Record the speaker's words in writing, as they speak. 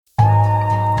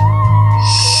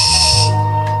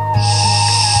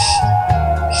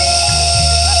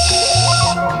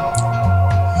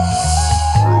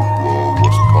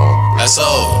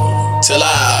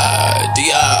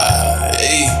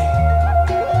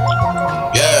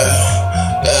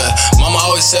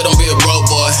said don't be a broke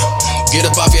boy. Get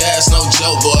up off your ass, no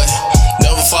joke, boy.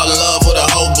 Never fall in love with a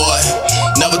hoe boy.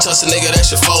 Never trust a nigga,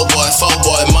 that's your foe boy.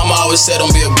 Mama always said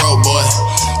don't be a broke boy.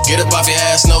 Get up off your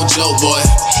ass, no joke, boy.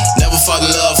 Never fall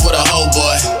in love with a hoe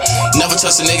boy. Never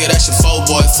trust a nigga, that's your foe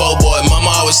boy.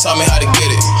 Mama always taught me how to get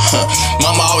it.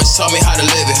 Mama always taught me how to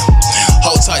live it.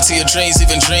 Hold tight to your dreams,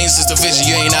 even dreams is the vision.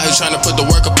 You ain't out here trying to put the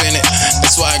work up in it.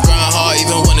 That's why I grind hard,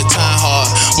 even when the time hard.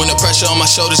 When the pressure on my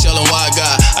shoulders yelling, why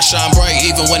God? I shine bright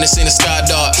even when it's in the sky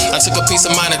dark. I took a piece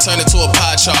of mine and turned it to a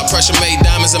pie chart. Pressure made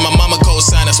diamonds and my mama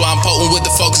co-signed. That's why I'm potent with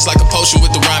the focus like a potion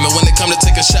with the rhyming. When it come to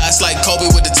taking shots like Kobe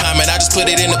with the timing, I just put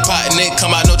it in the pot and it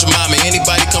come out no Jemima.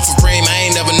 Anybody come for cream, I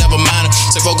ain't never mind.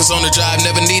 Stay focused on the drive,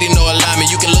 never needed no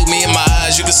alignment. You can look me in my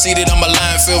eyes, you can see that I'm a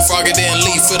lion. Feel froggy, then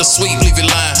leave, feel the sweet, leave it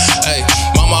lying. Hey,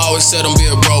 mama always said don't be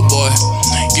a broke boy.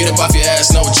 Get up off your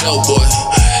ass, no joke, boy.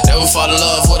 Never fall in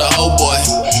love with a hoe boy.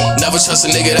 Never trust a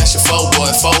nigga, that's your foe boy.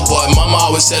 Mama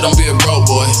always said don't be a broke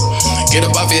boy. Get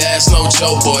up off your ass, no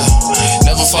joke, boy.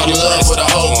 Never fall in love with a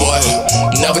hoe boy.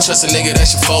 Never trust a nigga,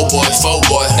 that's your foe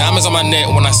boy. Diamonds on my neck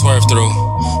when I swerve through.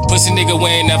 Pussy nigga, we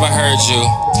ain't never heard you.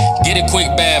 Get it quick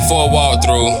bad for a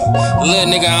walkthrough. Little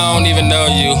nigga, I don't even know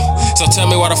you. So tell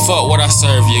me why the fuck would I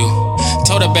serve you?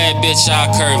 Told a bad bitch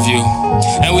I'll curve you.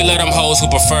 And we let them hoes who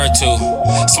prefer to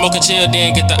smoke and chill,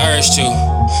 then get the urge to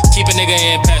keep a nigga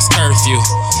in past curfew.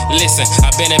 Listen,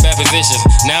 I've been in bad positions.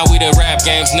 Now we the rap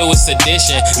game's newest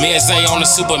edition. Me and Zay on a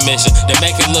super mission to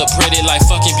make it look pretty like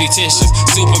fucking beauticians.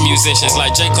 Super musicians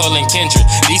like J. Cole and Kendrick.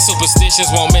 These superstitions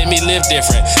won't make me live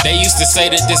different. They used to say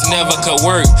that this never could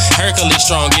work. Hercules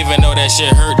strong, even though that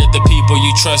shit hurt. That the people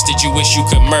you trusted, you wish you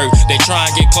could murk. They try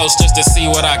and get close just to see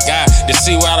what I got. To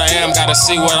see what I am, gotta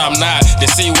see what I'm not. To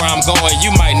see where I'm going,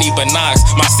 you might need binocs.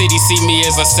 My city see me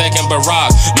as a second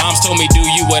Barack. Moms told me do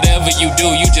you whatever you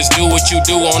do. You just do what you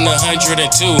do on the 102.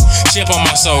 Chip on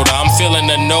my shoulder, I'm feeling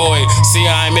annoyed. See,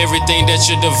 I'm everything that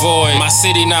you're devoid. My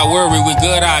city not worried, we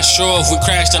good, I assure. If we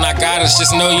crashed and I got us,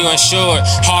 just know you insured.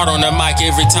 Hard on the mic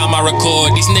every time I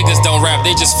record. These niggas don't rap,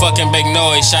 they just fucking make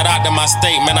noise. Shout out to my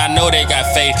state, man, I know they got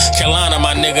faith. Carolina,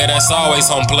 my nigga, that's always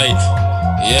home plate.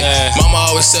 Yeah. Mama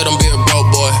always said don't be a broke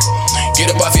boy. Get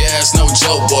up off your ass, no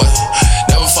joke, boy.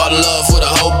 Never fall in love with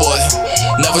a hoe boy.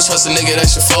 Never trust a nigga,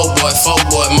 that's your foe boy.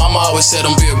 Mama always said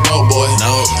don't be a broke boy.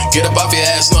 No. Get up off your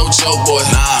ass, no joke, boy.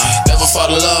 Nah. Never fall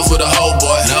in love with a hoe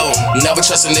boy. No. Never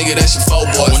trust a nigga, that's your foe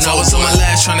boy. When I was on my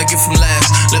last, trying to get from last.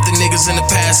 Left the niggas in the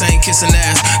past, I ain't kissing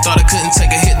ass. Thought I couldn't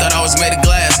take a hit, thought I was made of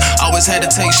glass. Always had to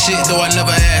take shit, though I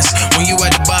never asked. When you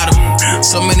at the bottom,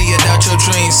 so many of doubt your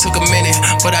dreams. Took a minute,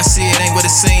 but I see it ain't what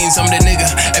it seems. I'm the nigga,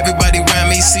 everybody around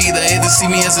me see. They either see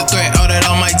me as a threat or that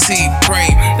on my teeth.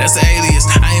 Brain, that's the alias.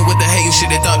 I ain't with the hating shit,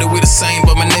 they thought that we the same.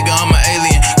 But my nigga, I'm an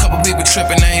alien. Couple people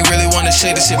tripping, I ain't really wanna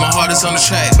shade the shit. My heart is on the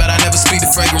track, but I never speak the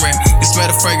fragrance. You smell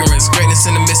the fragrance, greatness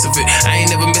in the midst of it. I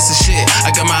ain't never missing shit.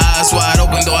 I got my eyes wide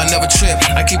open, though I never trip.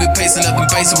 I keep it pacing up and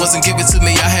base, it wasn't given to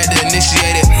me, I had to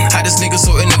initiate it. How this nigga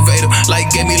so innovative,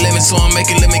 like gave me lemon, so I'm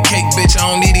making lemon cake, bitch. I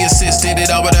don't need the assist, did it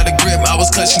all without a grip. I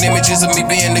was clutching images of me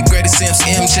being the greatest Sims.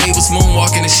 MJ was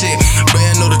moonwalking and shit, but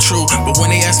I know the truth. But when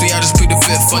they ask me, I just plead the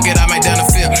fifth. Fuck it, I might down the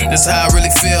fifth. That's how I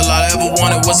really feel. All I ever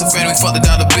wanted was a family, fuck the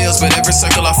dollar bills. But every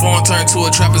circle I form turned to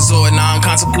a trapezoid. Now I'm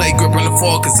contemplate gripping the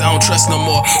fork, cause I don't trust no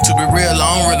more. To be real, I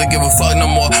don't really give a fuck no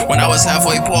more. When I was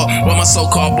halfway poor, with my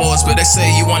so-called boys, but they say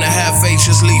you wanna have faith,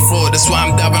 just leave forward. That's why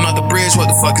I'm diving off the bridge, what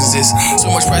the fuck is this?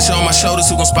 So much pressure on my shoulders,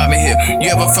 who gon' spot me here?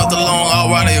 You ever felt alone, all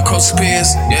right on your closest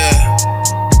peers? Yeah.